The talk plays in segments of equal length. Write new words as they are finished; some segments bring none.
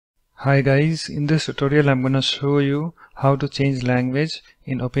Hi guys, in this tutorial I'm gonna show you how to change language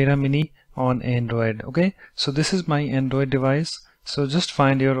in Opera Mini on Android. Okay, so this is my Android device. So just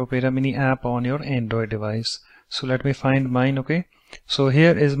find your Opera Mini app on your Android device. So let me find mine. Okay, so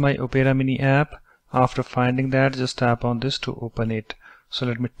here is my Opera Mini app. After finding that, just tap on this to open it. So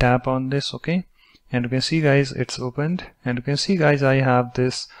let me tap on this. Okay, and you can see guys, it's opened, and you can see guys, I have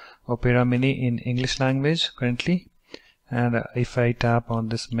this Opera Mini in English language currently. And if I tap on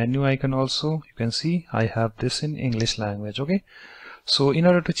this menu icon also, you can see I have this in English language. Okay, so in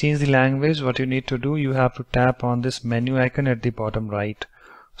order to change the language, what you need to do, you have to tap on this menu icon at the bottom right.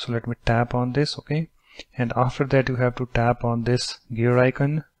 So let me tap on this. Okay, and after that you have to tap on this gear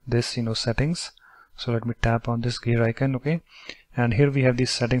icon, this settings. So let me tap on this gear icon. Okay, and here we have the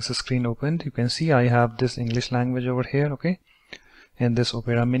settings screen opened. You can see I have this English language over here. Okay, in this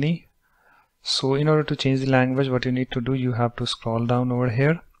Opera Mini. So in order to change the language, what you need to do, you have to scroll down over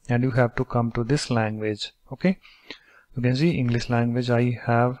here and you have to come to this language. Okay, you can see English language I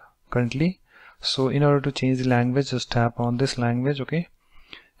have currently. So in order to change the language, just tap on this language. Okay,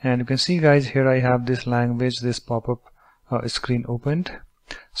 and you can see guys, here I have this language, this pop-up screen opened.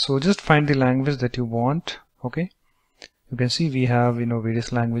 So just find the language that you want. Okay, you can see we have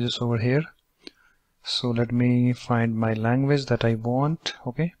various languages over here. So let me find my language that I want.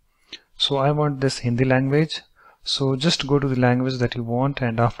 Okay, so I want this Hindi language. So just go to the language that you want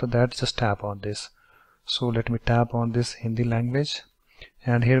and after that just tap on this. So let me tap on this Hindi language,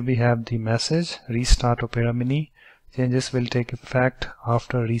 and here we have the message, restart Opera Mini. Changes will take effect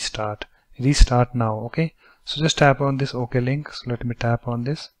after restart. Restart now. Okay, so just tap on this OK link. So let me tap on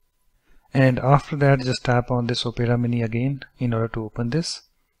this, and after that just tap on this Opera Mini again in order to open this,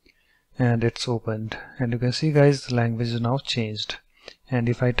 and it's opened. And you can see guys, the language is now changed. And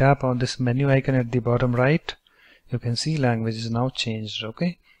if I tap on this menu icon at the bottom right, you can see language is now changed.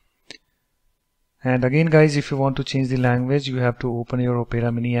 Okay, and again guys, if you want to change the language, you have to open your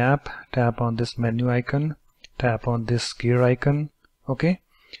Opera Mini app, tap on this menu icon, tap on this gear icon. Okay,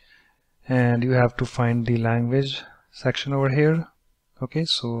 and you have to find the language section over here. Okay,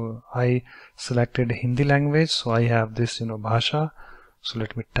 so I selected Hindi language, so I have this Bhasha. So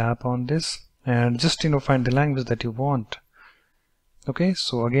let me tap on this and just find the language that you want. Okay,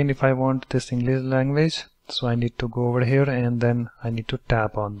 so again, if I want this English language, so I need to go over here and then I need to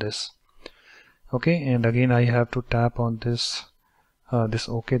tap on this. Okay, and again I have to tap on this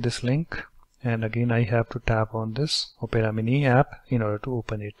this link, and again I have to tap on this Opera Mini app in order to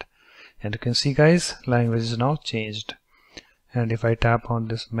open it. And you can see guys, language is now changed. And if I tap on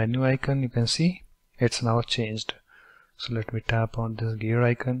this menu icon, you can see it's now changed. So let me tap on this gear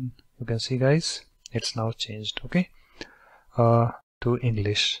icon. You can see guys, it's now changed. Okay, to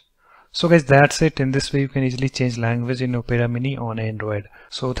English. So guys, that's it. In this way you can easily change language in Opera Mini on Android.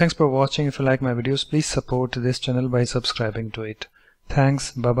 So thanks for watching. If you like my videos, please support this channel by subscribing to it.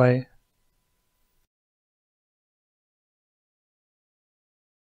 Thanks. Bye bye.